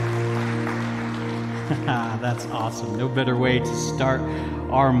That's awesome. No better way to start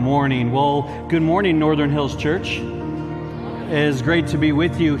our morning. Well, good morning, Northern Hills Church. It is great to be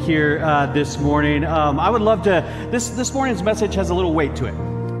with you here this morning. I would love to, this morning's message has a little weight to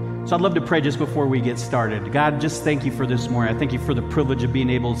it. So I'd love to pray just before we get started. God, just thank you for this morning. I thank you for the privilege of being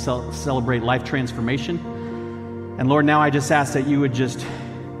able to celebrate life transformation. And Lord, now I just ask that you would just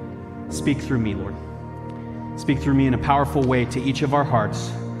speak through me, Lord. Speak through me in a powerful way to each of our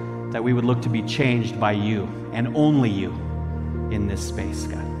hearts, that we would look to be changed by you and only you in this space,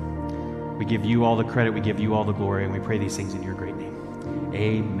 God. We give you all the credit, we give you all the glory, and we pray these things in your great name.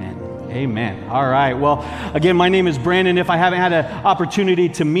 Amen. Amen. All right. Well, again, my name is Brandon. If I haven't had an opportunity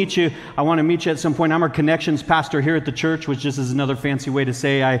to meet you, I want to meet you at some point. I'm our connections pastor here at the church, which just is another fancy way to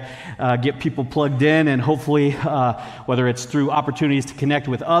say I get people plugged in, and hopefully, whether it's through opportunities to connect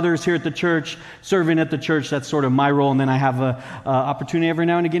with others here at the church, serving at the church, that's sort of my role. And then I have an opportunity every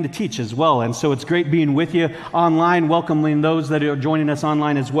now and again to teach as well. And so it's great being with you online, welcoming those that are joining us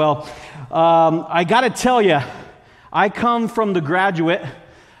online as well. I got to tell you, I come from the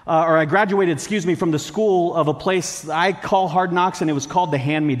I graduated from the school of a place I call Hard Knocks, and it was called the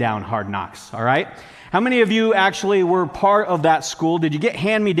Hand-Me-Down Hard Knocks, all right? How many of you actually were part of that school? Did you get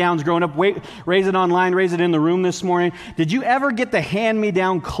hand-me-downs growing up? Raise it online, raise it in the room this morning. Did you ever get the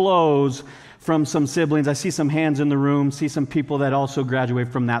hand-me-down clothes from some siblings? I see some hands in the room, see some people that also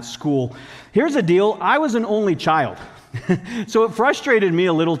graduated from that school. Here's the deal. I was an only child. So it frustrated me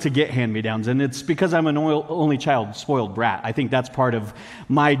a little to get hand-me-downs, and it's because I'm an only child, spoiled brat. I think that's part of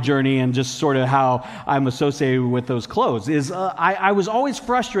my journey and just sort of how I'm associated with those clothes. I was always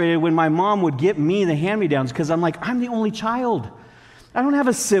frustrated when my mom would get me the hand-me-downs because I'm like, I'm the only child. I don't have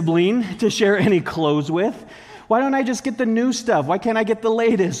a sibling to share any clothes with. Why don't I just get the new stuff? Why can't I get the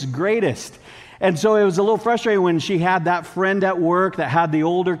latest, greatest? And so it was a little frustrating when she had that friend at work that had the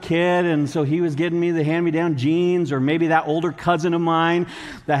older kid, and so he was getting me the hand-me-down jeans, or maybe that older cousin of mine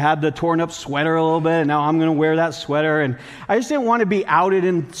that had the torn-up sweater a little bit, and now I'm going to wear that sweater. And I just didn't want to be outed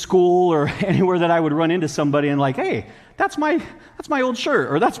in school or anywhere that I would run into somebody and like, hey, that's my old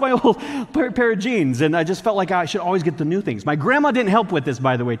shirt, or that's my old pair of jeans. And I just felt like I should always get the new things. My grandma didn't help with this,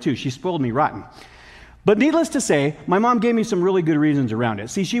 by the way, too. She spoiled me rotten. But needless to say, my mom gave me some really good reasons around it.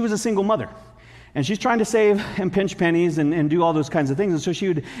 See, she was a single mother. And she's trying to save and pinch pennies and do all those kinds of things. And so she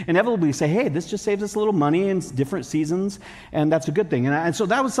would inevitably say, hey, this just saves us a little money in different seasons, and that's a good thing. And so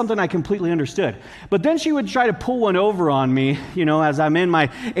that was something I completely understood. But then she would try to pull one over on me, as I'm in my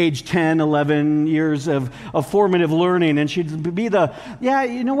age 10, 11 years of formative learning. And she'd be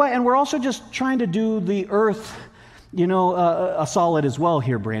you know what? And we're also just trying to do the earth a solid as well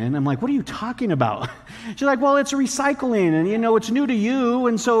here, Brandon. I'm like, what are you talking about? She's like, well, it's recycling, and it's new to you,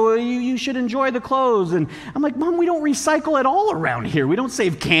 and so you should enjoy the clothes. And I'm like, Mom, we don't recycle at all around here. We don't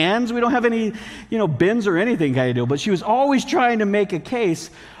save cans. We don't have any, bins or anything kind of deal. But she was always trying to make a case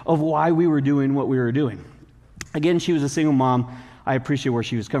of why we were doing what we were doing. Again, she was a single mom. I appreciate where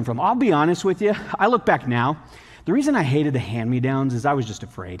she was coming from. I'll be honest with you. I look back now. The reason I hated the hand-me-downs is I was just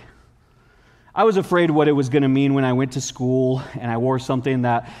afraid. I was afraid what it was going to mean when I went to school and I wore something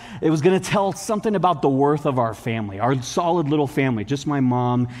that it was going to tell something about the worth of our family, our solid little family, just my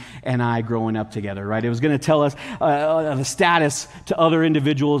mom and I growing up together, right? It was going to tell us the status to other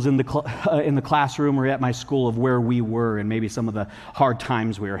individuals in the classroom or at my school of where we were and maybe some of the hard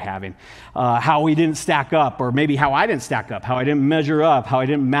times we were having, how we didn't stack up, or maybe how I didn't stack up, how I didn't measure up, how I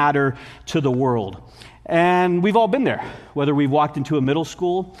didn't matter to the world. And we've all been there, whether we've walked into a middle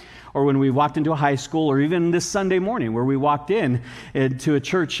school or when we walked into a high school, or even this Sunday morning where we walked into a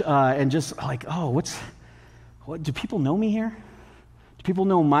church and just like, what do people know me here? Do people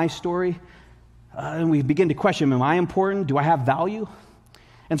know my story? And we begin to question, am I important? Do I have value?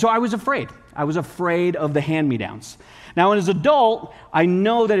 And so I was afraid. I was afraid of the hand-me-downs. Now, as an adult, I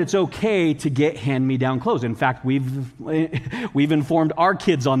know that it's okay to get hand-me-down clothes. In fact, we've informed our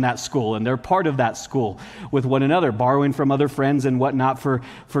kids on that school, and they're part of that school with one another, borrowing from other friends and whatnot for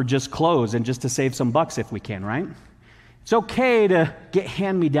just clothes and just to save some bucks if we can, right? It's okay to get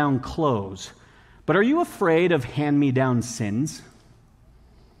hand-me-down clothes, but are you afraid of hand-me-down sins?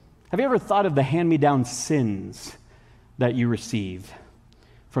 Have you ever thought of the hand-me-down sins that you receive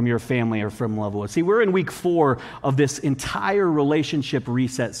from your family or from loved ones? See, we're in week 4 of this entire relationship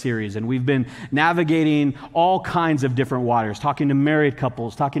reset series, and we've been navigating all kinds of different waters, talking to married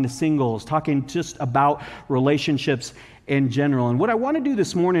couples, talking to singles, talking just about relationships in general. And what I want to do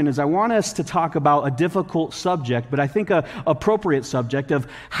this morning is I want us to talk about a difficult subject, but I think an appropriate subject of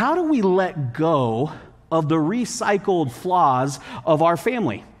how do we let go of the recycled flaws of our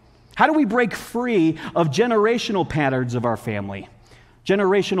family? How do we break free of generational patterns of our family?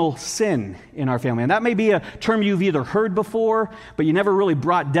 generational sin in our family. And that may be a term you've either heard before, but you never really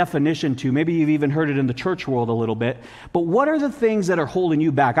brought definition to. Maybe you've even heard it in the church world a little bit. But what are the things that are holding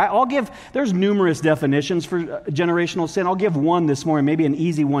you back? There's numerous definitions for generational sin. I'll give one this morning, maybe an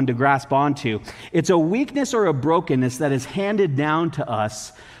easy one to grasp onto. It's a weakness or a brokenness that is handed down to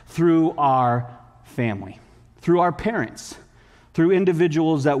us through our family, through our parents, through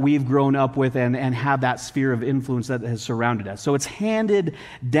individuals that we've grown up with and have that sphere of influence that has surrounded us. So it's handed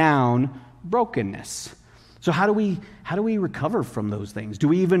down brokenness. So how do we recover from those things? Do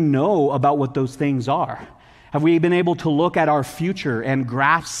we even know about what those things are? Have we been able to look at our future and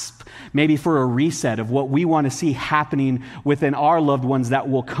grasp maybe for a reset of what we want to see happening within our loved ones that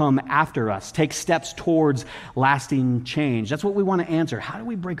will come after us? Take steps towards lasting change. That's what we want to answer. How do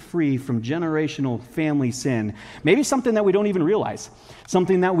we break free from generational family sin? Maybe something that we don't even realize.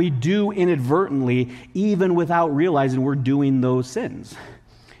 Something that we do inadvertently, even without realizing we're doing those sins.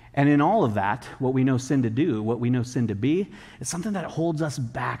 And in all of that, what we know sin to do, what we know sin to be, is something that holds us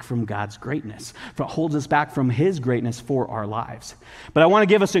back from God's greatness, holds us back from His greatness for our lives. But I want to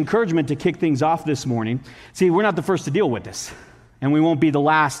give us encouragement to kick things off this morning. See, we're not the first to deal with this, and we won't be the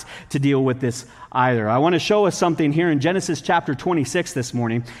last to deal with this either. I want to show us something here in Genesis chapter 26 this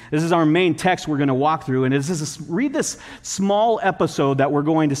morning. This is our main text we're going to walk through, and read this small episode that we're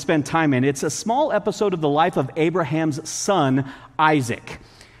going to spend time in. It's a small episode of the life of Abraham's son, Isaac.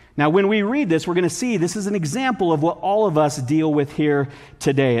 Now, when we read this, we're going to see this is an example of what all of us deal with here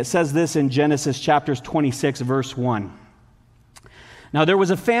today. It says this in Genesis chapter 26, verse 1. Now, there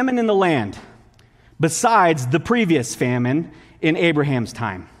was a famine in the land, besides the previous famine in Abraham's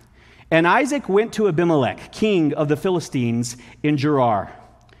time. And Isaac went to Abimelech, king of the Philistines, in Gerar.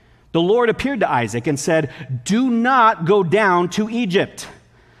 The Lord appeared to Isaac and said, "Do not go down to Egypt.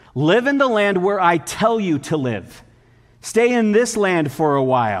 Live in the land where I tell you to live. Stay in this land for a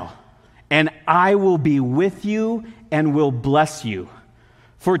while, and I will be with you and will bless you.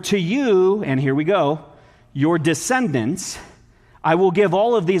 For to you," and here we go, "your descendants, I will give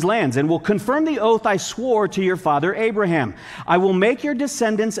all of these lands and will confirm the oath I swore to your father Abraham. I will make your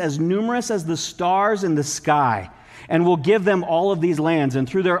descendants as numerous as the stars in the sky, and will give them all of these lands, and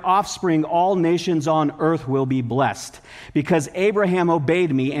through their offspring all nations on earth will be blessed, because Abraham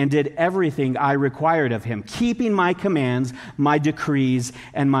obeyed me and did everything I required of him, keeping my commands, my decrees,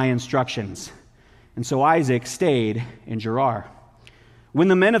 and my instructions." And so Isaac stayed in Gerar. When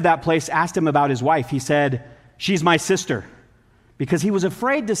the men of that place asked him about his wife, he said, "She's my sister," because he was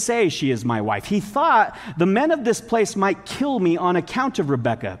afraid to say, "She is my wife." He thought, "The men of this place might kill me on account of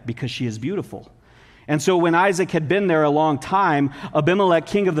Rebekah, because she is beautiful." And so when Isaac had been there a long time, Abimelech,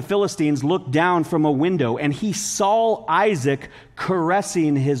 king of the Philistines, looked down from a window, and he saw Isaac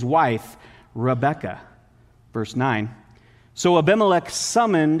caressing his wife, Rebekah. Verse 9. So Abimelech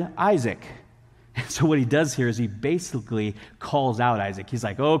summoned Isaac. And so what he does here is he basically calls out Isaac. He's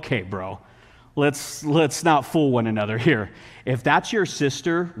like, "Okay, bro, let's not fool one another here. If that's your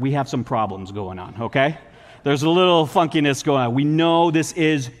sister, we have some problems going on, okay? There's a little funkiness going on. We know this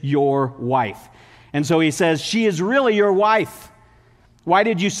is your wife." And so he says, "She is really your wife. Why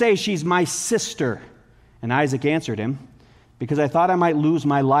did you say she's my sister?" And Isaac answered him, "Because I thought I might lose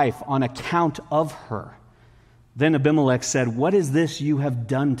my life on account of her." Then Abimelech said, "What is this you have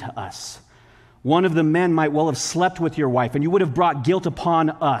done to us? One of the men might well have slept with your wife, and you would have brought guilt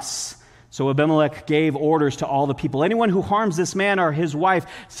upon us." So Abimelech gave orders to all the people, "Anyone who harms this man or his wife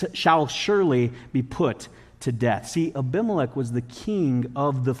shall surely be put to death." See, Abimelech was the king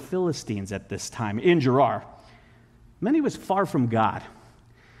of the Philistines at this time in Gerar. He was far from God.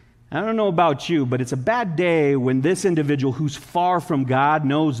 I don't know about you, but it's a bad day when this individual who's far from God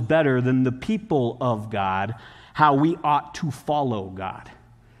knows better than the people of God how we ought to follow God.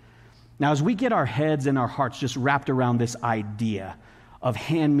 Now, as we get our heads and our hearts just wrapped around this idea of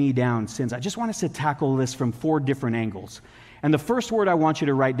hand-me-down sins, I just want us to tackle this from 4 different angles. And the first word I want you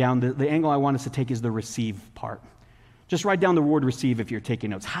to write down, the angle I want us to take, is the receive part. Just write down the word receive if you're taking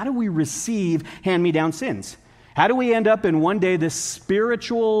notes. How do we receive hand-me-down sins? How do we end up in one day this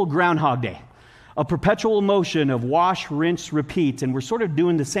spiritual Groundhog Day, a perpetual motion of wash, rinse, repeat, and we're sort of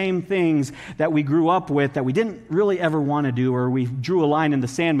doing the same things that we grew up with that we didn't really ever want to do, or we drew a line in the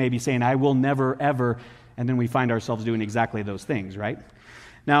sand maybe saying, "I will never, ever," and then we find ourselves doing exactly those things, right?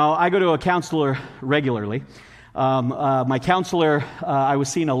 Now, I go to a counselor regularly. My counselor, I was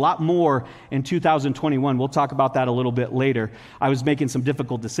seeing a lot more in 2021. We'll talk about that a little bit later. I was making some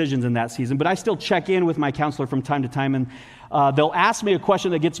difficult decisions in that season, but I still check in with my counselor from time to time, and they'll ask me a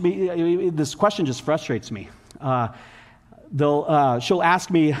question that gets me, this question just frustrates me. she'll ask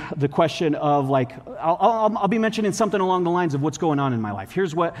me the question of like, I'll be mentioning something along the lines of what's going on in my life.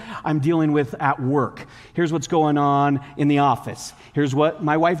 Here's what I'm dealing with at work. Here's what's going on in the office. Here's what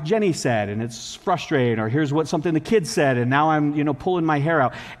my wife Jenny said, and it's frustrating. Or here's what something the kids said, and now I'm, pulling my hair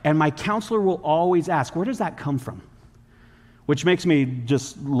out. And my counselor will always ask, where does that come from? Which makes me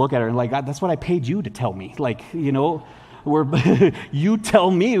just look at her and like, that's what I paid you to tell me. Like, you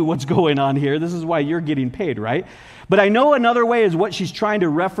tell me what's going on here. This is why you're getting paid, right? But I know another way is what she's trying to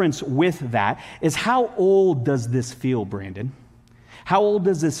reference with that is how old does this feel, Brandon? How old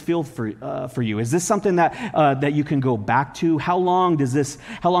does this feel for you? Is this something that you can go back to? How long has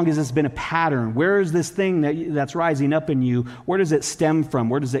this been a pattern? Where is this thing that's rising up in you? Where does it stem from?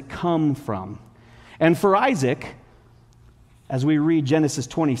 Where does it come from? And for Isaac, as we read Genesis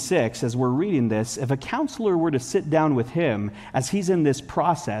 26, as we're reading this, if a counselor were to sit down with him as he's in this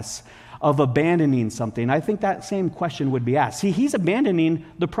process of abandoning something, I think that same question would be asked. See, he's abandoning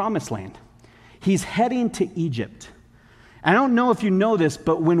the promised land. He's heading to Egypt. I don't know if you know this,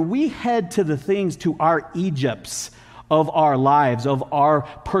 but when we head to our Egypts of our lives, of our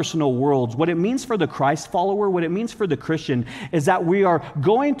personal worlds, what it means for the Christ follower, what it means for the Christian, is that we are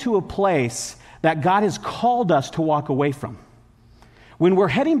going to a place that God has called us to walk away from. When we're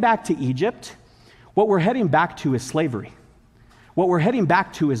heading back to Egypt, what we're heading back to is slavery. What we're heading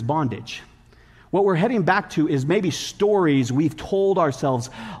back to is bondage. What we're heading back to is maybe stories we've told ourselves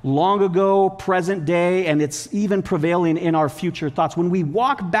long ago, present day, and it's even prevailing in our future thoughts. When we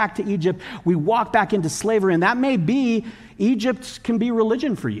walk back to Egypt, we walk back into slavery, and that may be, Egypt can be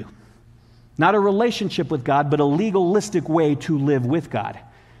religion for you. Not a relationship with God, but a legalistic way to live with God.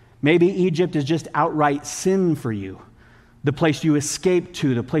 Maybe Egypt is just outright sin for you. The place you escape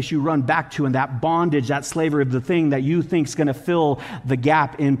to, the place you run back to, and that bondage, that slavery of the thing that you think is going to fill the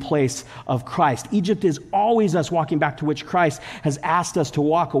gap in place of Christ. Egypt is always us walking back to which Christ has asked us to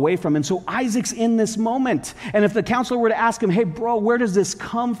walk away from. And so Isaac's in this moment. And if the counselor were to ask him, hey, bro, where does this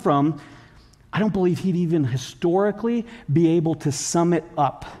come from? I don't believe he'd even historically be able to sum it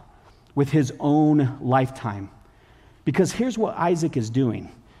up with his own lifetime. Because here's what Isaac is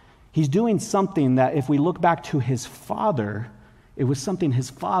doing. He's doing something that if we look back to his father, it was something his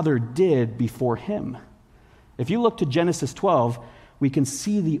father did before him. If you look to Genesis 12, we can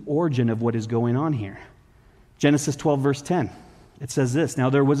see the origin of what is going on here. Genesis 12, verse 10, it says this, now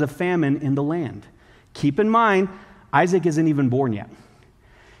there was a famine in the land. Keep in mind, Isaac isn't even born yet.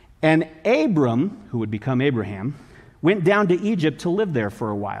 And Abram, who would become Abraham, went down to Egypt to live there for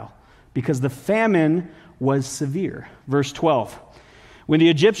a while because the famine was severe. Verse 12, when the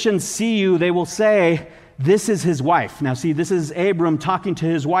Egyptians see you, they will say, this is his wife. Now see, this is Abram talking to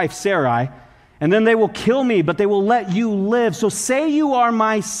his wife Sarai. And then they will kill me, but they will let you live. So say you are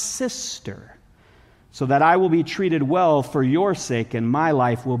my sister, so that I will be treated well for your sake, and my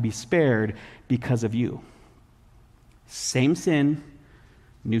life will be spared because of you. Same sin,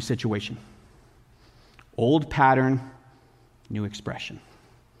 new situation. Old pattern, new expression.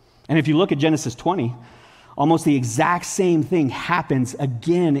 And if you look at Genesis 20, almost the exact same thing happens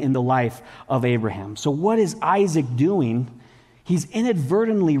again in the life of Abraham. So what is Isaac doing? He's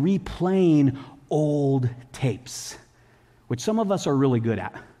inadvertently replaying old tapes, which some of us are really good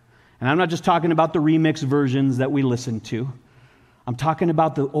at. And I'm not just talking about the remix versions that we listen to. I'm talking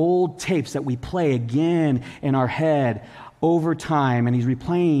about the old tapes that we play again in our head over time, and he's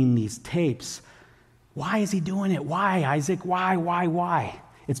replaying these tapes. Why is he doing it? Why, Isaac? Why?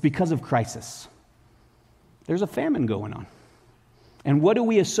 It's because of crisis. There's a famine going on. And what do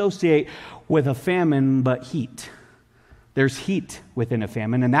we associate with a famine but heat? There's heat within a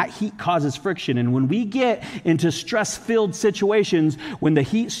famine, and that heat causes friction. And when we get into stress-filled situations, when the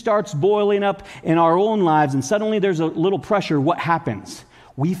heat starts boiling up in our own lives and suddenly there's a little pressure, what happens?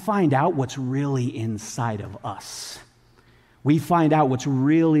 We find out what's really inside of us. We find out what's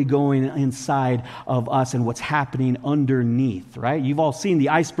really going inside of us and what's happening underneath, right? You've all seen the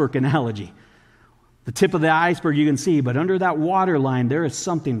iceberg analogy. The tip of the iceberg you can see, but under that waterline, there is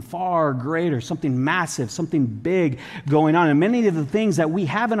something far greater, something massive, something big going on. And many of the things that we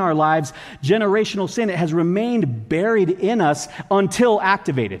have in our lives, generational sin, it has remained buried in us until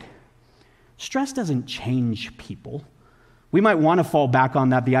activated. Stress doesn't change people. We might want to fall back on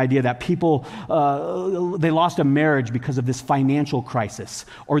that, the idea that people, they lost a marriage because of this financial crisis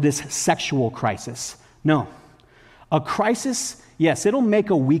or this sexual crisis. No. A crisis, yes, it'll make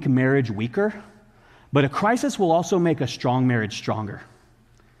a weak marriage weaker, but a crisis will also make a strong marriage stronger.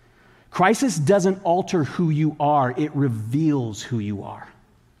 Crisis doesn't alter who you are, it reveals who you are.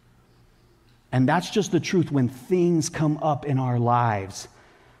 And that's just the truth when things come up in our lives.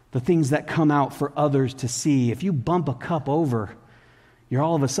 the things that come out for others to see. If you bump a cup over, you're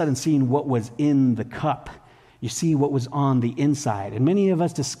all of a sudden seeing what was in the cup. You see what was on the inside. And many of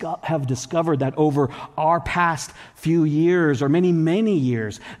us have discovered that over our past few years, or many, many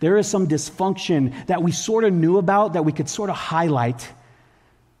years, there is some dysfunction that we sort of knew about, that we could sort of highlight.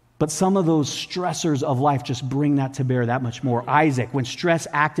 But some of those stressors of life just bring that to bear that much more. Isaac, when stress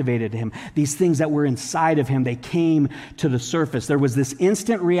activated him, these things that were inside of him, they came to the surface. There was this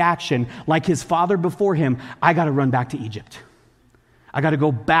instant reaction, like his father before him, I got to run back to Egypt. I got to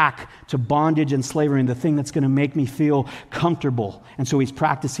go back to bondage and slavery and the thing that's going to make me feel comfortable. And so he's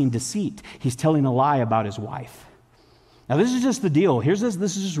practicing deceit. He's telling a lie about his wife. Now, this is just the deal. This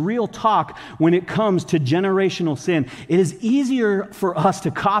is just real talk when it comes to generational sin. It is easier for us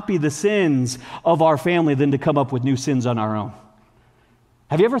to copy the sins of our family than to come up with new sins on our own.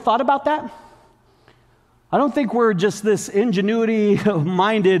 Have you ever thought about that? I don't think we're just this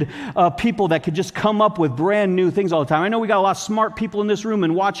ingenuity-minded people that could just come up with brand new things all the time. I know we got a lot of smart people in this room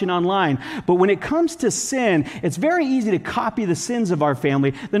and watching online, but when it comes to sin, it's very easy to copy the sins of our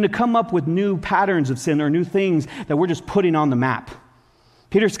family than to come up with new patterns of sin or new things that we're just putting on the map.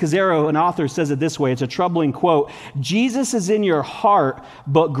 Peter Scazzero, an author, says it this way. It's a troubling quote. Jesus is in your heart,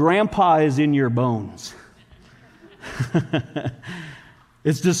 but grandpa is in your bones.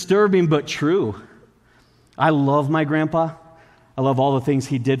 It's disturbing but true. I love my grandpa. I love all the things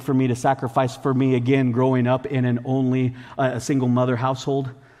he did for me, to sacrifice for me, again, growing up in a single mother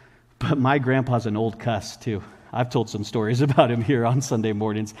household. But my grandpa's an old cuss, too. I've told some stories about him here on Sunday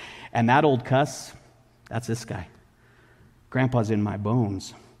mornings. And that old cuss, that's this guy. Grandpa's in my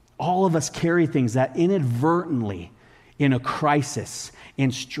bones. All of us carry things that inadvertently, in a crisis,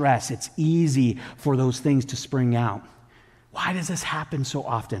 in stress, it's easy for those things to spring out. Why does this happen so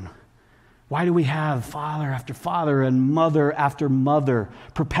often? Why do we have father after father and mother after mother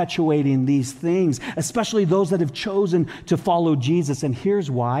perpetuating these things, especially those that have chosen to follow Jesus? And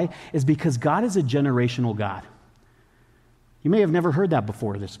here's why, is because God is a generational God. You may have never heard that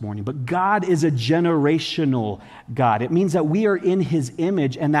before this morning, but God is a generational God. It means that we are in his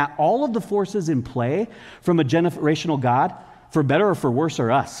image, and that all of the forces in play from a generational God, for better or for worse,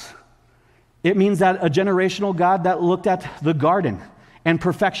 are us. It means that a generational God that looked at the garden and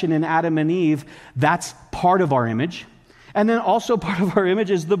perfection in Adam and Eve, that's part of our image. And then also part of our image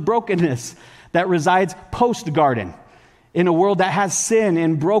is the brokenness that resides post-garden, in a world that has sin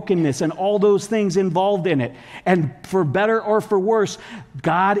and brokenness and all those things involved in it. And for better or for worse,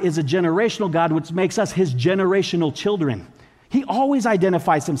 God is a generational God, which makes us his generational children. He always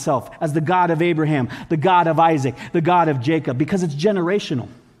identifies himself as the God of Abraham, the God of Isaac, the God of Jacob, because it's generational.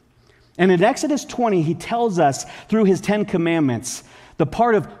 And in Exodus 20, he tells us through his 10 commandments, the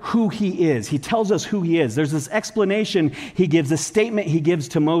part of who he is. He tells us who he is. There's this explanation he gives, this statement he gives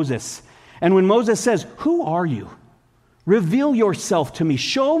to Moses. And when Moses says, "Who are you? Reveal yourself to me.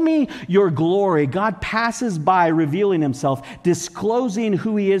 Show me your glory," God passes by revealing himself, disclosing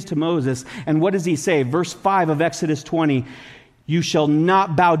who he is to Moses. And what does he say? Verse 5 of Exodus 20, "You shall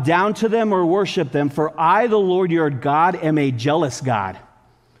not bow down to them or worship them, for I, the Lord your God, am a jealous God,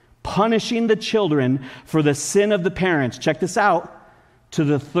 punishing the children for the sin of the parents." Check this out. "To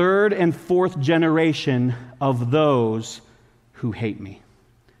the third and fourth generation of those who hate me,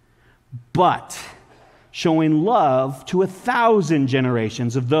 but showing love to 1,000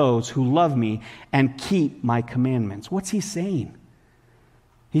 generations of those who love me and keep my commandments." What's he saying?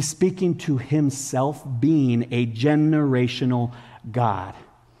 He's speaking to himself being a generational God.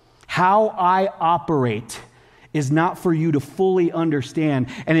 How I operate is not for you to fully understand,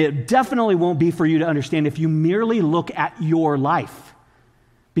 and it definitely won't be for you to understand if you merely look at your life.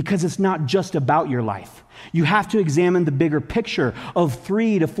 Because it's not just about your life. You have to examine the bigger picture of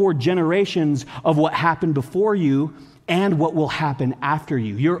 3 to 4 generations of what happened before you and what will happen after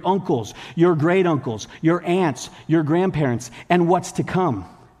you. Your uncles, your great uncles, your aunts, your grandparents, and what's to come.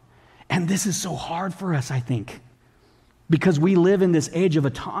 And this is so hard for us, I think, because we live in this age of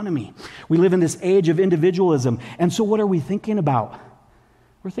autonomy. We live in this age of individualism. And so what are we thinking about?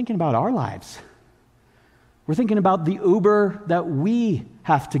 We're thinking about our lives. We're thinking about the Uber that we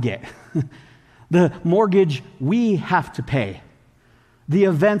have to get, the mortgage we have to pay, the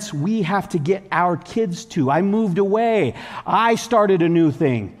events we have to get our kids to. I moved away. I started a new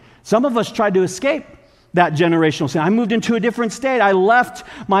thing. Some of us tried to escape that generational sin. I moved into a different state. I left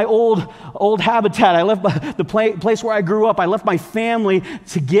my old habitat. I left the place where I grew up. I left my family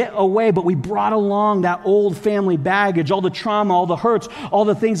to get away, but we brought along that old family baggage, all the trauma, all the hurts, all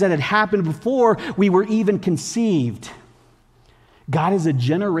the things that had happened before we were even conceived. God is a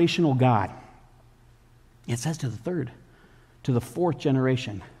generational God. It says to the third, to the fourth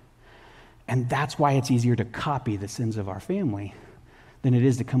generation. And that's why it's easier to copy the sins of our family than it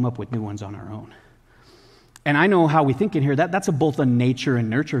is to come up with new ones on our own. And I know how we think in here. That's both a nature and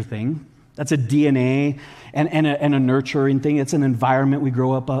nurture thing. That's a DNA and a nurturing thing. It's an environment we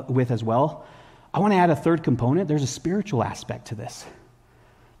grow up with as well. I want to add a third component. There's a spiritual aspect to this.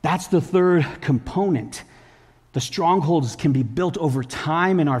 That's the third component. The strongholds can be built over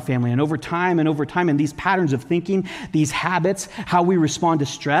time in our family, and over time, and these patterns of thinking, these habits, how we respond to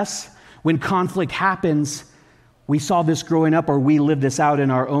stress. When conflict happens, we saw this growing up, or we live this out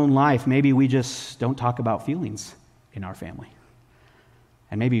in our own life. Maybe we just don't talk about feelings in our family.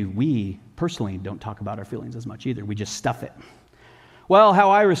 And maybe we personally don't talk about our feelings as much either. We just stuff it. Well,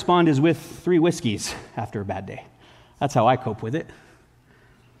 how I respond is with 3 whiskeys after a bad day. That's how I cope with it.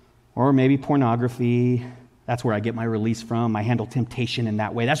 Or maybe pornography. That's where I get my release from. I handle temptation in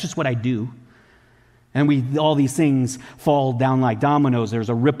that way. That's just what I do. And all these things fall down like dominoes. There's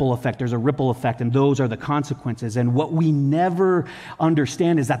a ripple effect, and those are the consequences. And what we never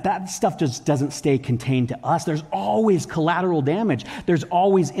understand is that stuff just doesn't stay contained to us. There's always collateral damage. There's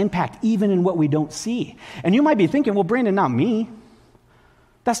always impact, even in what we don't see. And you might be thinking, well, Brandon, not me.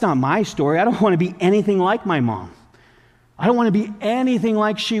 That's not my story. I don't want to be anything like my mom. I don't want to be anything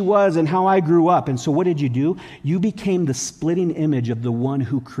like she was and how I grew up. And so what did you do? You became the splitting image of the one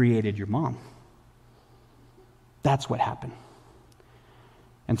who created your mom. That's what happened.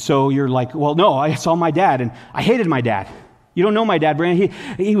 And so you're like, well, no, I saw my dad, and I hated my dad. You don't know my dad, Brandon.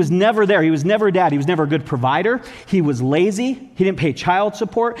 He was never there. He was never a dad. He was never a good provider. He was lazy. He didn't pay child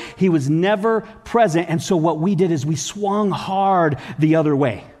support. He was never present. And so what we did is we swung hard the other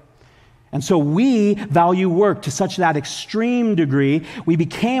way. And so we value work to such that extreme degree. We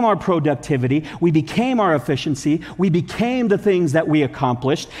became our productivity. We became our efficiency. We became the things that we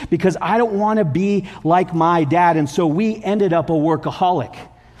accomplished because I don't want to be like my dad. And so we ended up a workaholic.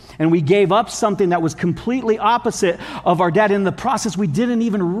 And we gave up something that was completely opposite of our dad. In the process, we didn't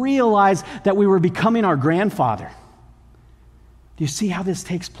even realize that we were becoming our grandfather. Do you see how this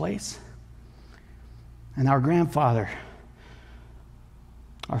takes place? And our grandfather,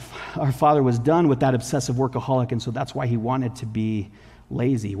 our father was done with that obsessive workaholic, and so that's why he wanted to be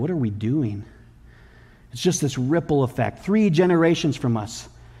lazy. What are we doing? It's just this ripple effect. 3 generations from us,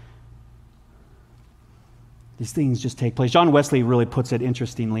 these things just take place. John Wesley really puts it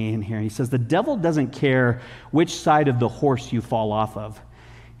interestingly in here. He says, the devil doesn't care which side of the horse you fall off of.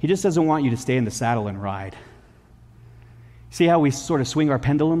 He just doesn't want you to stay in the saddle and ride. See how we sort of swing our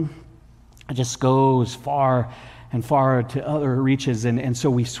pendulum? It just goes far and far to other reaches, and so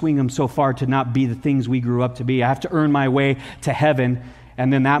we swing them so far to not be the things we grew up to be. I have to earn my way to heaven,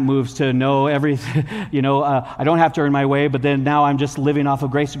 and then that moves to no, everything, I don't have to earn my way, but then now I'm just living off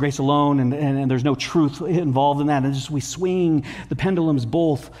of grace alone, and there's no truth involved in that, and we swing the pendulums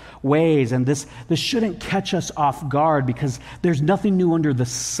both ways, and this shouldn't catch us off guard because there's nothing new under the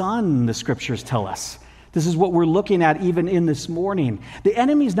sun, the scriptures tell us. This is what we're looking at even in this morning. The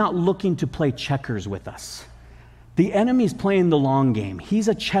enemy's not looking to play checkers with us. The enemy's playing the long game. He's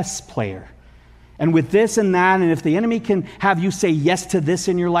a chess player. And with this and that, and if the enemy can have you say yes to this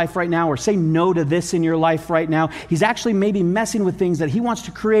in your life right now or say no to this in your life right now, he's actually maybe messing with things that he wants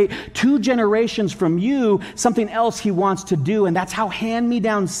to create 2 generations from you, something else he wants to do. And that's how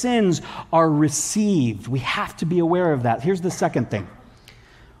hand-me-down sins are received. We have to be aware of that. Here's the second thing.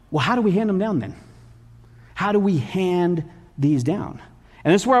 Well, how do we hand them down then? How do we hand these down?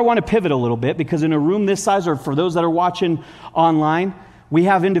 And this is where I want to pivot a little bit, because in a room this size, or for those that are watching online, we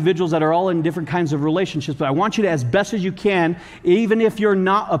have individuals that are all in different kinds of relationships. But I want you to, as best as you can, even if you're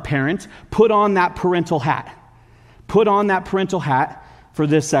not a parent, put on that parental hat. Put on that parental hat for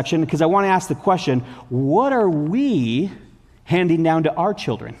this section, because I want to ask the question, what are we handing down to our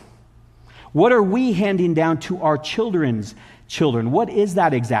children? What are we handing down to our children's children? What is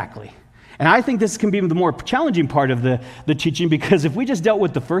that exactly? And I think this can be the more challenging part of the teaching, because if we just dealt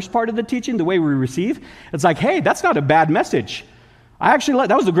with the first part of the teaching, the way we receive, it's like, hey, that's not a bad message. That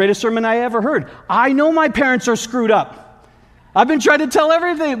was the greatest sermon I ever heard. I know my parents are screwed up. I've been trying to tell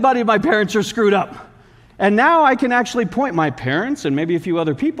everybody my parents are screwed up. And now I can actually point my parents and maybe a few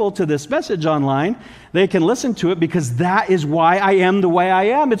other people to this message online. They can listen to it because that is why I am the way I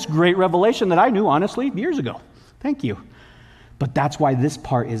am. It's great revelation that I knew, honestly, years ago. Thank you. But that's why this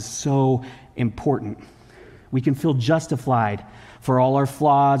part is so important. We can feel justified for all our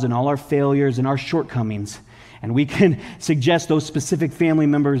flaws and all our failures and our shortcomings. And we can suggest those specific family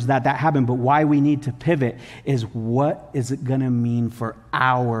members that happened. But why we need to pivot is, what is it going to mean for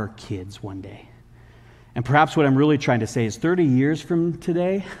our kids one day? And perhaps what I'm really trying to say is 30 years from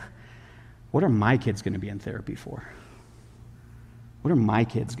today, what are my kids going to be in therapy for? What are my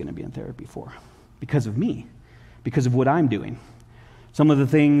kids going to be in therapy for? Because of me, because of what I'm doing. Some of the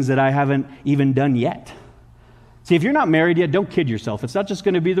things that I haven't even done yet. See, if you're not married yet, don't kid yourself. It's not just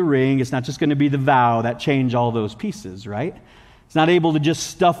going to be the ring. It's not just going to be the vow that change all those pieces, right? It's not able to just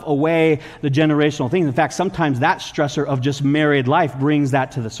stuff away the generational things. In fact, sometimes that stressor of just married life brings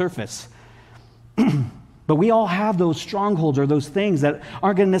that to the surface. But we all have those strongholds or those things that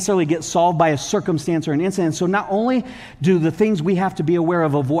aren't going to necessarily get solved by a circumstance or an incident. So not only do the things we have to be aware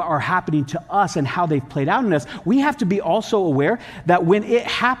of what are happening to us and how they've played out in us, we have to be also aware that when it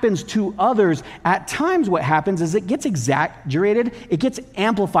happens to others, at times what happens is it gets exaggerated, it gets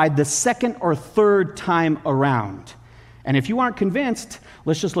amplified the second or third time around. And if you aren't convinced,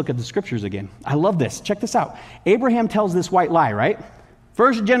 let's just look at the scriptures again. I love this. Check this out. Abraham tells this white lie, right?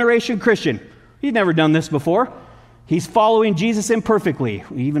 First generation Christian. He'd never done this before. He's following Jesus imperfectly,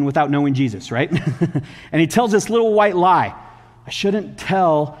 even without knowing Jesus, right? And he tells this little white lie. I shouldn't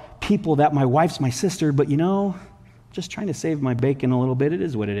tell people that my wife's my sister, but just trying to save my bacon a little bit. It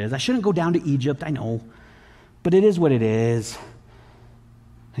is what it is. I shouldn't go down to Egypt, I know. But it is what it is.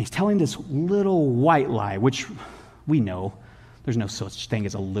 And he's telling this little white lie, which we know there's no such thing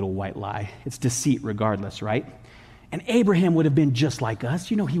as a little white lie. It's deceit regardless, right? And Abraham would have been just like us.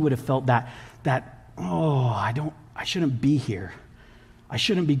 He would have felt that I shouldn't be here. I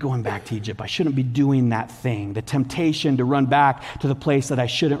shouldn't be going back to Egypt. I shouldn't be doing that thing. The temptation to run back to the place that I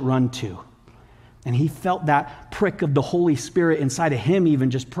shouldn't run to. And he felt that prick of the Holy Spirit inside of him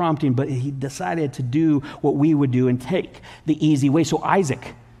even just prompting, but he decided to do what we would do and take the easy way. So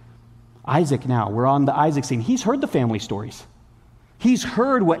Isaac now, we're on the Isaac scene. He's heard the family stories. He's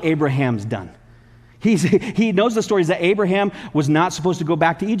heard what Abraham's done. He knows the stories that Abraham was not supposed to go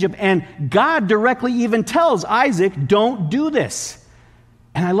back to Egypt, and God directly even tells Isaac, don't do this.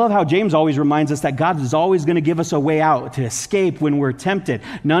 And I love how James always reminds us that God is always going to give us a way out to escape when we're tempted.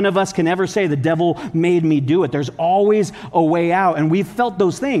 None of us can ever say, the devil made me do it. There's always a way out, and we've felt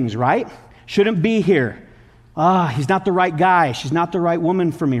those things, right? Shouldn't be here. He's not the right guy. She's not the right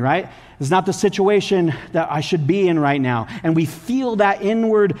woman for me, right? It's not the situation that I should be in right now. And we feel that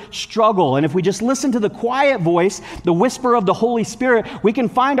inward struggle. And if we just listen to the quiet voice, the whisper of the Holy Spirit, we can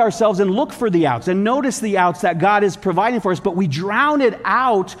find ourselves and look for the outs and notice the outs that God is providing for us. But we drown it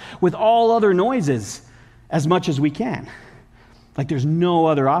out with all other noises as much as we can. Like there's no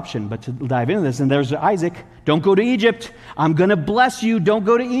other option but to dive into this. And there's Isaac. Don't go to Egypt. I'm going to bless you. Don't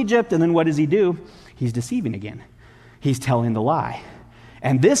go to Egypt. And then what does he do? He's deceiving again. He's telling the lie.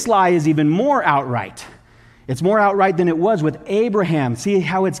 And this lie is even more outright. It's more outright than it was with Abraham. See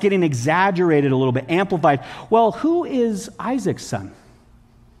how it's getting exaggerated a little bit, amplified. Well, who is Isaac's son?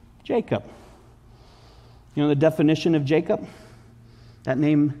 Jacob. You know the definition of Jacob? That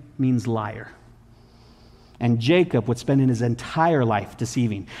name means liar. And Jacob would spend his entire life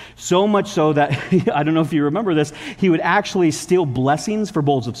deceiving. So much so that, I don't know if you remember this, he would actually steal blessings for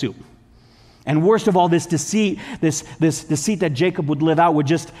bowls of soup. And worst of all, this deceit that Jacob would live out would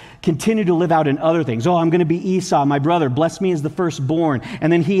just continue to live out in other things. Oh, I'm going to be Esau, my brother. Bless me as the firstborn.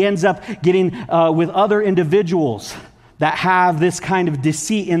 And then he ends up getting with other individuals that have this kind of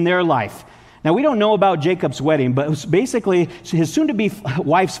deceit in their life. Now, we don't know about Jacob's wedding, but basically his soon-to-be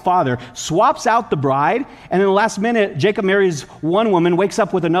wife's father swaps out the bride, and in the last minute, Jacob marries one woman, wakes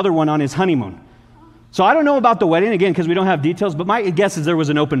up with another one on his honeymoon. So I don't know about the wedding, again, because we don't have details, but my guess is there was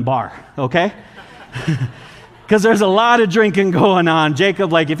an open bar, okay? Because there's a lot of drinking going on.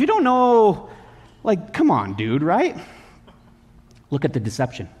 Jacob, if you don't know, come on, dude, right? Look at the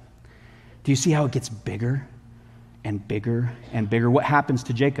deception. Do you see how it gets bigger and bigger and bigger? What happens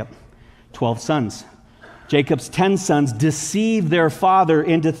to Jacob? 12 sons. Jacob's 10 sons deceive their father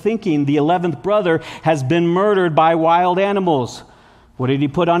into thinking the 11th brother has been murdered by wild animals. What did he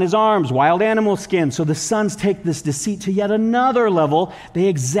put on his arms? Wild animal skin. So the sons take this deceit to yet another level. They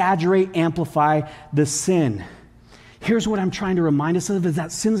exaggerate, amplify the sin. Here's what I'm trying to remind us of is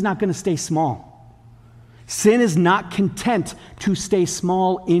that sin's not going to stay small. Sin is not content to stay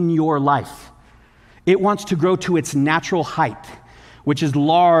small in your life. It wants to grow to its natural height, which is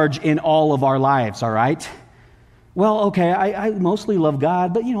large in all of our lives, all right? Well, okay, I mostly love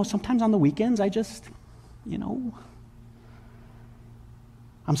God, but, sometimes on the weekends I just,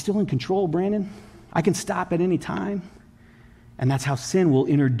 I'm still in control, Brandon. I can stop at any time. And that's how sin will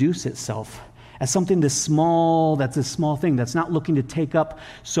introduce itself as something that's a small thing that's not looking to take up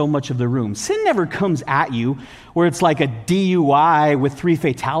so much of the room. Sin never comes at you where it's like a DUI with 3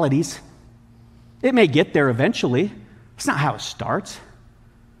 fatalities. It may get there eventually. It's not how it starts.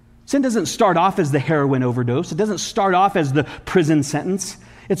 Sin doesn't start off as the heroin overdose. It doesn't start off as the prison sentence.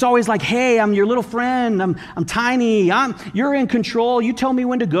 It's always like, hey, I'm your little friend. I'm tiny. You're in control. You tell me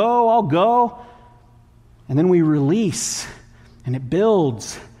when to go, I'll go. And then we release, and it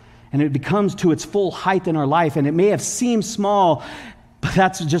builds, and it becomes to its full height in our life. And it may have seemed small, but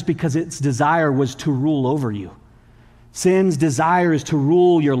that's just because its desire was to rule over you. Sin's desire is to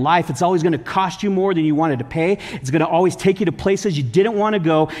rule your life. It's always going to cost you more than you wanted to pay. It's going to always take you to places you didn't want to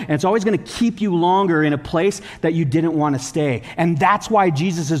go, and it's always going to keep you longer in a place that you didn't want to stay. And that's why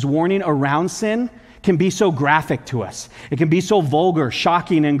Jesus' warning around sin can be so graphic to us. It can be so vulgar,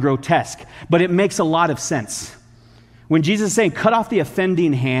 shocking, and grotesque, but it makes a lot of sense. When Jesus is saying, cut off the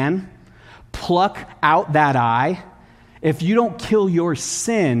offending hand, pluck out that eye, if you don't kill your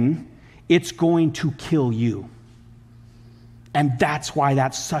sin, it's going to kill you. And that's why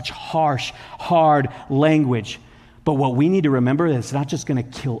that's such harsh, hard language. But what we need to remember is it's not just going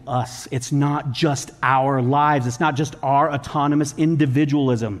to kill us. It's not just our lives. It's not just our autonomous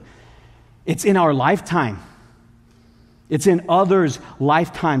individualism. It's in our lifetime. It's in others'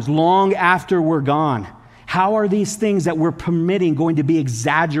 lifetimes, long after we're gone. How are these things that we're permitting going to be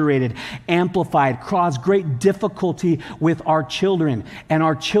exaggerated, amplified, cause great difficulty with our children and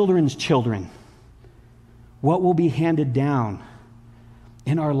our children's children? What will be handed down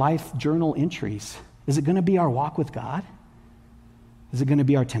in our life journal entries? Is it going to be our walk with God? Is it going to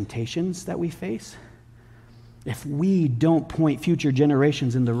be our temptations that we face? If we don't point future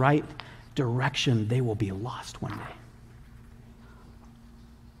generations in the right direction, they will be lost one day.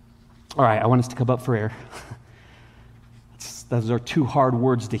 All right, I want us to come up for air. Those are two hard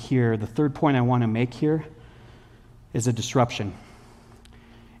words to hear. The third point I want to make here is a disruption.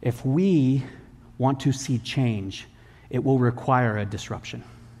 If we want to see change, it will require a disruption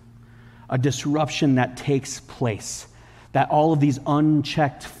that takes place, that all of these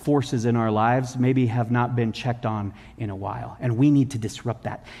unchecked forces in our lives maybe have not been checked on in a while, and we need to disrupt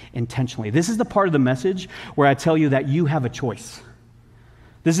that intentionally. This is the part of the message where I tell you that you have a choice.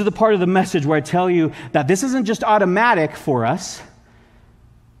 This is the part of the message where I tell you that this isn't just automatic for us.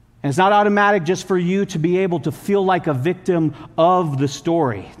 And it's not automatic just for you to be able to feel like a victim of the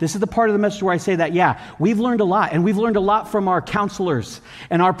story. This is the part of the message where I say that, yeah, we've learned a lot. And we've learned a lot from our counselors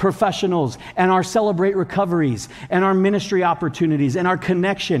and our professionals and our Celebrate Recoveries and our ministry opportunities and our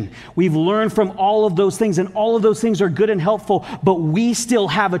connection. We've learned from all of those things, and all of those things are good and helpful, but we still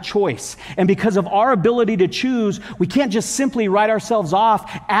have a choice. And because of our ability to choose, we can't just simply write ourselves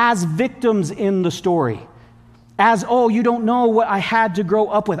off as victims in the story. As, oh, you don't know what I had to grow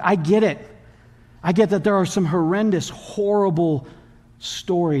up with. I get it. I get that there are some horrendous, horrible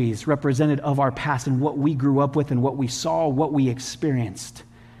stories represented of our past and what we grew up with and what we saw, what we experienced.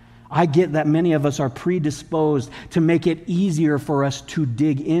 I get that many of us are predisposed to make it easier for us to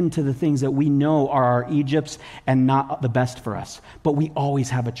dig into the things that we know are our Egypts and not the best for us. But we always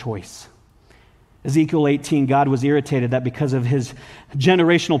have a choice. Ezekiel 18, God was irritated that because of his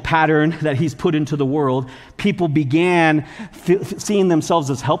generational pattern that he's put into the world, people began seeing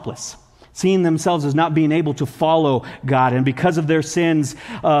themselves as helpless, seeing themselves as not being able to follow God. And because of their sins,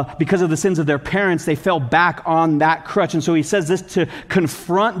 because of the sins of their parents, they fell back on that crutch. And so he says this to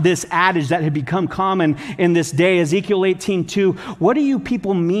confront this adage that had become common in this day. Ezekiel 18:2, what do you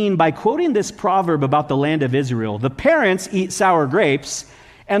people mean by quoting this proverb about the land of Israel? The parents eat sour grapes,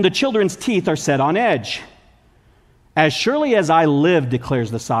 and the children's teeth are set on edge. As surely as I live,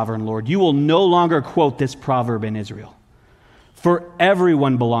 declares the sovereign Lord, you will no longer quote this proverb in Israel. For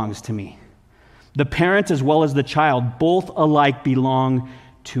everyone belongs to me. The parent as well as the child, both alike belong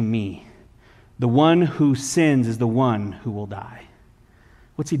to me. The one who sins is the one who will die.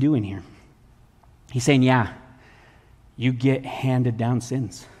 What's he doing here? He's saying, yeah, you get handed down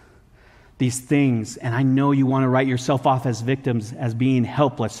sins. These things, and I know you want to write yourself off as victims, as being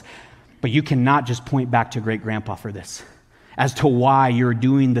helpless, but you cannot just point back to great-grandpa for this as to why you're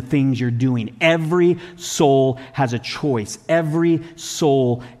doing the things you're doing. Every soul has a choice. Every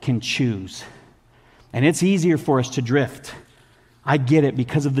soul can choose. And it's easier for us to drift. I get it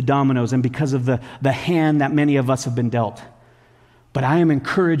because of the dominoes and because of the hand that many of us have been dealt. But I am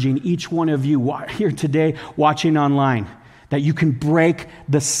encouraging each one of you here today, watching online, that you can break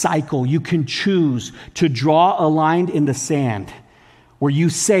the cycle. You can choose to draw a line in the sand where you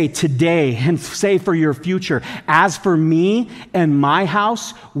say today and say for your future, as for me and my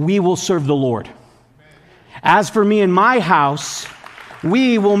house, we will serve the Lord. As for me and my house,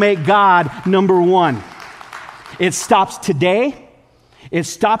 we will make God number one. It stops today. It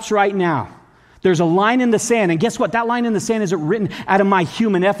stops right now. There's a line in the sand, and guess what? That line in the sand isn't written out of my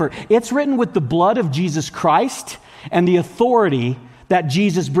human effort. It's written with the blood of Jesus Christ and the authority that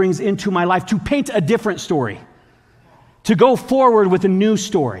Jesus brings into my life to paint a different story. to go forward with a new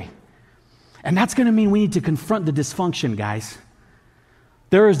story. And that's going to mean we need to confront the dysfunction, guys.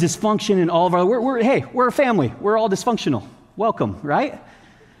 There is dysfunction in all of our, we're a family. We're all dysfunctional. Welcome, right?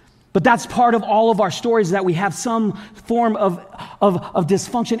 But that's part of all of our stories, that we have some form of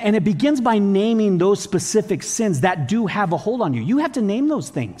dysfunction. And it begins by naming those specific sins that do have a hold on you. You have to name those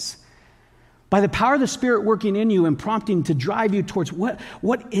things. By the power of the Spirit working in you and prompting to drive you towards what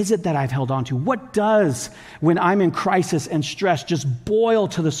is it that I've held on to? What does, when I'm in crisis and stress, just boil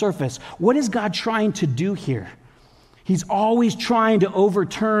to the surface? What is God trying to do here? He's always trying to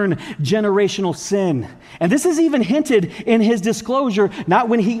overturn generational sin. And this is even hinted in his disclosure, not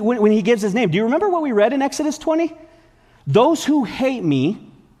when he gives his name. Do you remember what we read in Exodus 20? Those who hate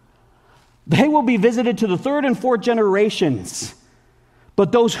me, they will be visited to the third and fourth generations.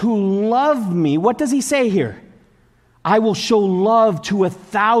 But those who love me, what does he say here? I will show love to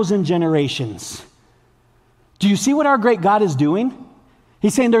 1,000 generations. Do you see what our great God is doing?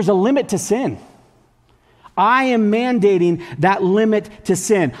 He's saying there's a limit to sin. I am mandating that limit to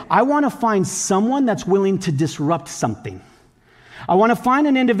sin. I want to find someone that's willing to disrupt something. I want to find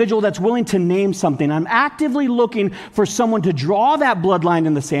an individual that's willing to name something. I'm actively looking for someone to draw that bloodline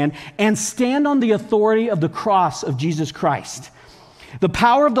in the sand and stand on the authority of the cross of Jesus Christ. The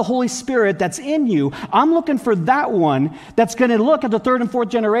power of the Holy Spirit that's in you, I'm looking for that one that's going to look at the third and fourth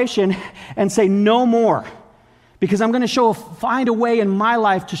generation and say, no more. Because I'm going to find a way in my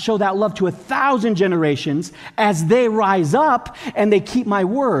life to show that love to 1,000 generations as they rise up and they keep my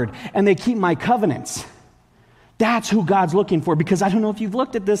word and they keep my covenants. That's who God's looking for. Because I don't know if you've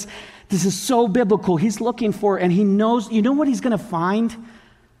looked at this. This is so biblical. He's looking for, and he knows, you know what he's going to find?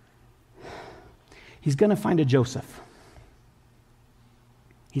 He's going to find a Joseph.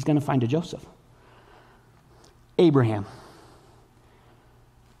 He's going to find a Joseph. Abraham,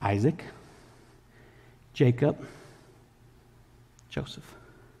 Isaac, Jacob, Joseph.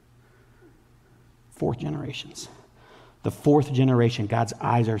 4 generations. The 4th generation, God's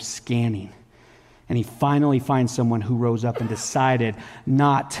eyes are scanning. And he finally finds someone who rose up and decided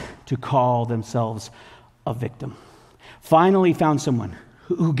not to call themselves a victim. Finally found someone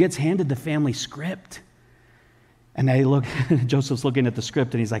who gets handed the family script. And they look, Joseph's looking at the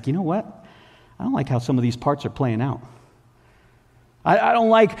script and he's like, you know what? I don't like how some of these parts are playing out. I don't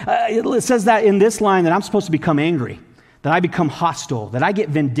like, it says that in this line that I'm supposed to become angry, that I become hostile, that I get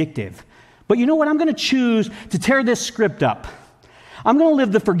vindictive. But you know what? I'm going to choose to tear this script up. I'm going to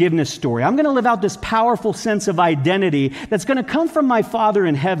live the forgiveness story. I'm going to live out this powerful sense of identity that's going to come from my Father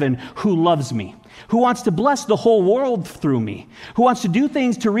in heaven who loves me, who wants to bless the whole world through me, who wants to do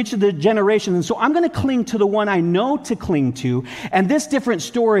things to reach the generations. And so I'm going to cling to the one I know to cling to. And this different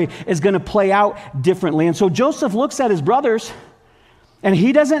story is going to play out differently. And so Joseph looks at his brothers, and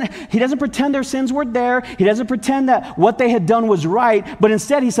he doesn't pretend their sins weren't there. He doesn't pretend that what they had done was right. But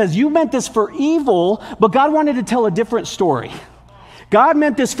instead he says, you meant this for evil, but God wanted to tell a different story. God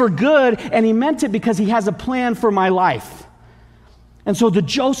meant this for good, and he meant it because he has a plan for my life. And so the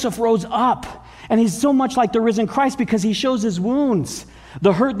Joseph rose up, and he's so much like the risen Christ because he shows his wounds,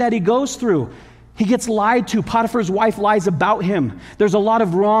 the hurt that he goes through. He gets lied to. Potiphar's wife lies about him. There's a lot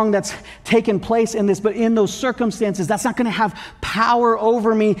of wrong that's taken place in this, but in those circumstances, that's not going to have power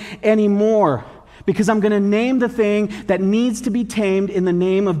over me anymore because I'm going to name the thing that needs to be tamed in the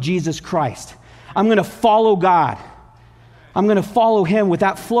name of Jesus Christ. I'm going to follow God. I'm going to follow him with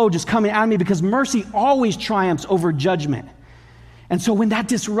that flow just coming out of me because mercy always triumphs over judgment. And so when that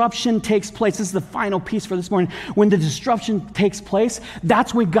disruption takes place, this is the final piece for this morning. When the disruption takes place,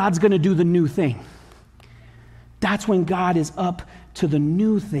 that's when God's going to do the new thing. That's when God is up to the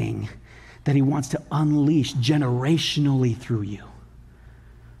new thing that he wants to unleash generationally through you,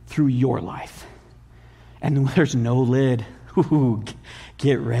 through your life. And there's no lid. Ooh,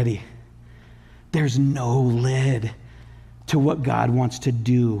 get ready. There's no lid to what God wants to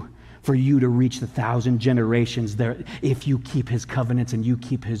do for you to reach the 1,000 generations there if you keep his covenants and you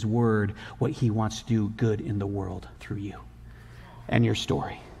keep his word, what he wants to do good in the world through you and your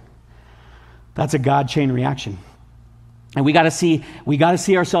story. That's a God chain reaction. And we got to see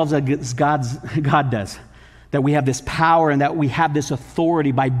ourselves as God does. That we have this power and that we have this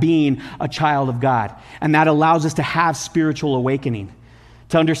authority by being a child of God. And that allows us to have spiritual awakening.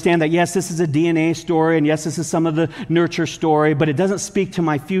 to understand that, yes, this is a DNA story, and yes, this is some of the nurture story, but it doesn't speak to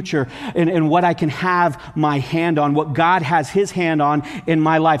my future and what I can have my hand on, what God has his hand on in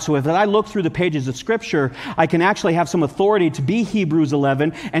my life. So if I look through the pages of Scripture, I can actually have some authority to be Hebrews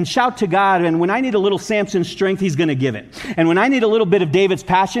 11 and shout to God, and when I need a little Samson's strength, he's going to give it. And when I need a little bit of David's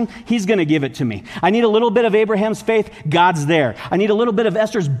passion, he's going to give it to me. I need a little bit of Abraham's faith, God's there. I need a little bit of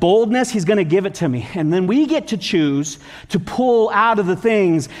Esther's boldness, he's going to give it to me. And then we get to choose to pull out of the things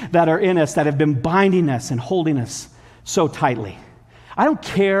that are in us that have been binding us and holding us so tightly. I don't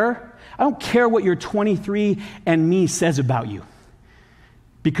care what your 23andMe says about you,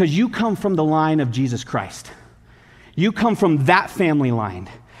 because you come from the line of Jesus Christ. You come from that family line,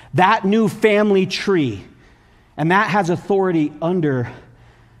 that new family tree, and that has authority under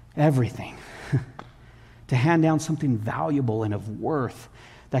everything to hand down something valuable and of worth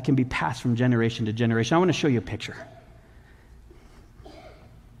that can be passed from generation to generation. I want to show you a picture.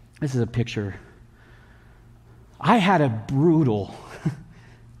 This is a picture. I had a brutal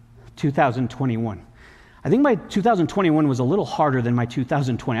 2021. I think my 2021 was a little harder than my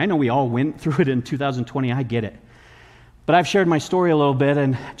 2020. I know we all went through it in 2020. I get it. But I've shared my story a little bit,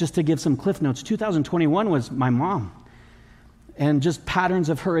 and just to give some cliff notes, 2021 was my mom. And just patterns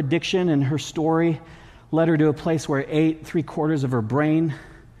of her addiction and her story led her to a place where 3/4 of her brain,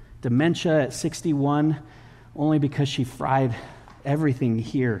 dementia at 61, only because she fried everything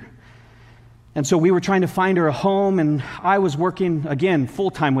here. And so we were trying to find her a home, and I was working, again,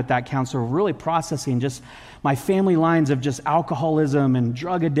 full-time with that counselor, really processing just my family lines of just alcoholism and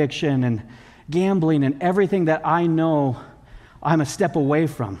drug addiction and gambling and everything that I know I'm a step away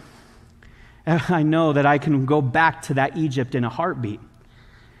from. And I know that I can go back to that Egypt in a heartbeat.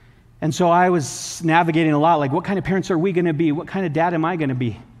 And so I was navigating a lot, like, what kind of parents are we going to be? What kind of dad am I going to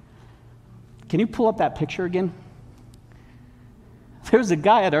be? Can you pull up that picture again? There's a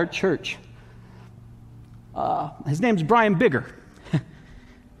guy at our church. His name's Brian Bigger.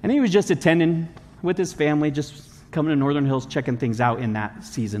 And he was just attending with his family, just coming to Northern Hills, checking things out in that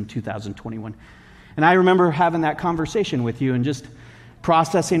season, 2021. And I remember having that conversation with you and just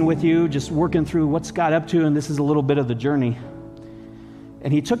processing with you, just working through what's God up to, and this is a little bit of the journey.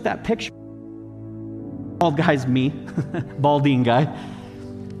 And he took that picture. Bald guy's me, balding guy.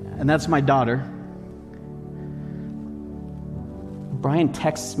 And that's my daughter. Brian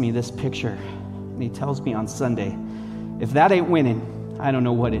texts me this picture, and he tells me on Sunday, if that ain't winning, I don't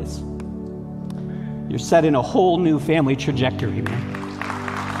know what is. You're setting a whole new family trajectory, man.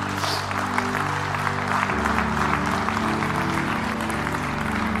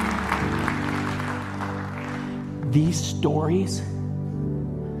 These stories,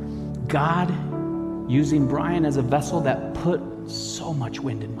 God using Brian as a vessel that put so much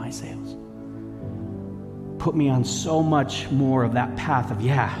wind in my sails, put me on so much more of that path of,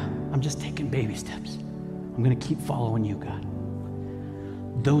 I'm just taking baby steps. I'm going to keep following you, God.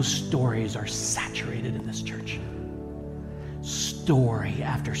 Those stories are saturated in this church. Story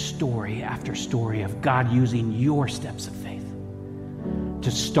after story after story of God using your steps of faith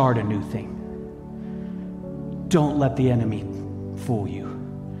to start a new thing. Don't let the enemy fool you.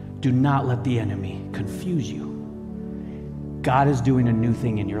 Do not let the enemy confuse you. God is doing a new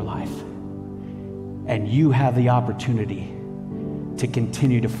thing in your life, and you have the opportunity to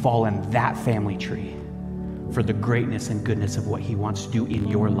continue to fall in that family tree for the greatness and goodness of what he wants to do in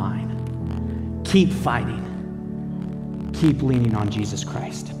your line. Keep fighting. Keep leaning on Jesus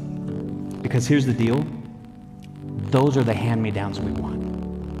Christ. Because here's the deal. Those are the hand-me-downs we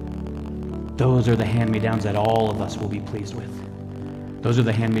want. Those are the hand-me-downs that all of us will be pleased with. Those are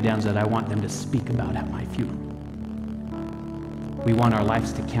the hand-me-downs that I want them to speak about at my funeral. We want our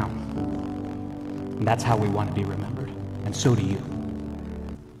lives to count. And that's how we want to be remembered. And so do you.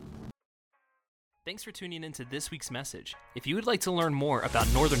 Thanks for tuning into this week's message. If you would like to learn more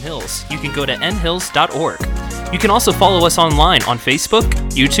about Northern Hills, you can go to nhills.org. You can also follow us online on Facebook,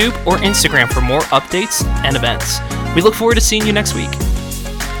 YouTube, or Instagram for more updates and events. We look forward to seeing you next week.